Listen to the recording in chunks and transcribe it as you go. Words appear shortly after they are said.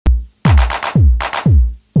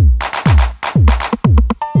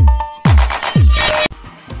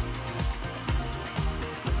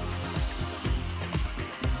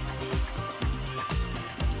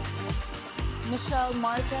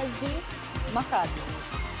Marquez D, Makati.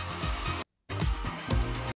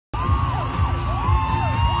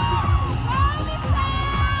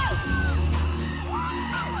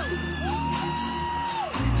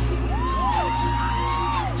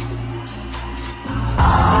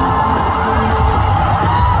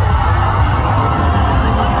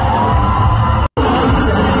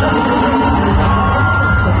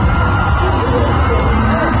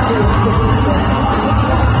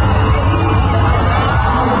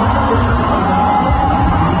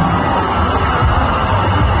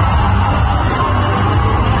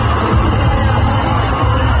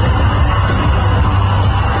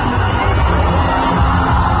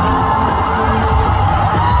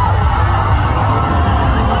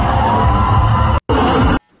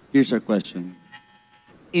 Here's our question.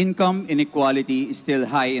 Income inequality is still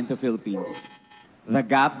high in the Philippines. The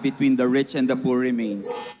gap between the rich and the poor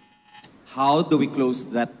remains. How do we close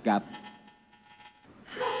that gap?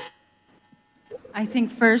 I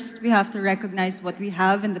think first we have to recognize what we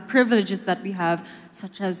have and the privileges that we have,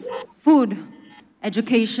 such as food,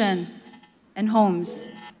 education, and homes.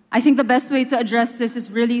 I think the best way to address this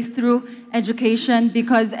is really through education,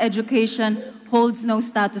 because education holds no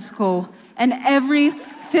status quo. And every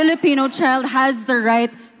Filipino child has the right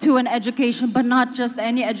to an education, but not just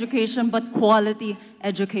any education, but quality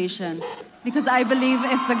education. Because I believe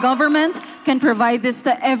if the government can provide this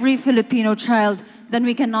to every Filipino child, then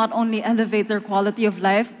we can not only elevate their quality of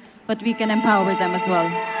life, but we can empower them as well.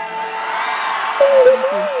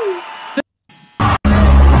 Thank you.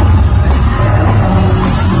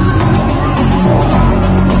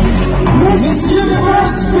 Miss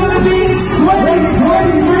Universe Philippines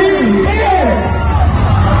 2023 is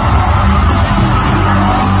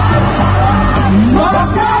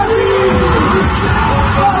Makati!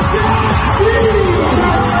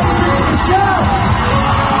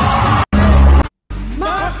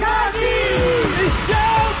 Makati!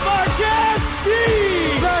 Michelle Marquez!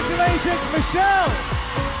 Congratulations, Michelle!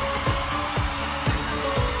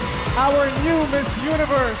 Our new Miss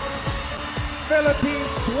Universe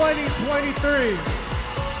Philippines 2023.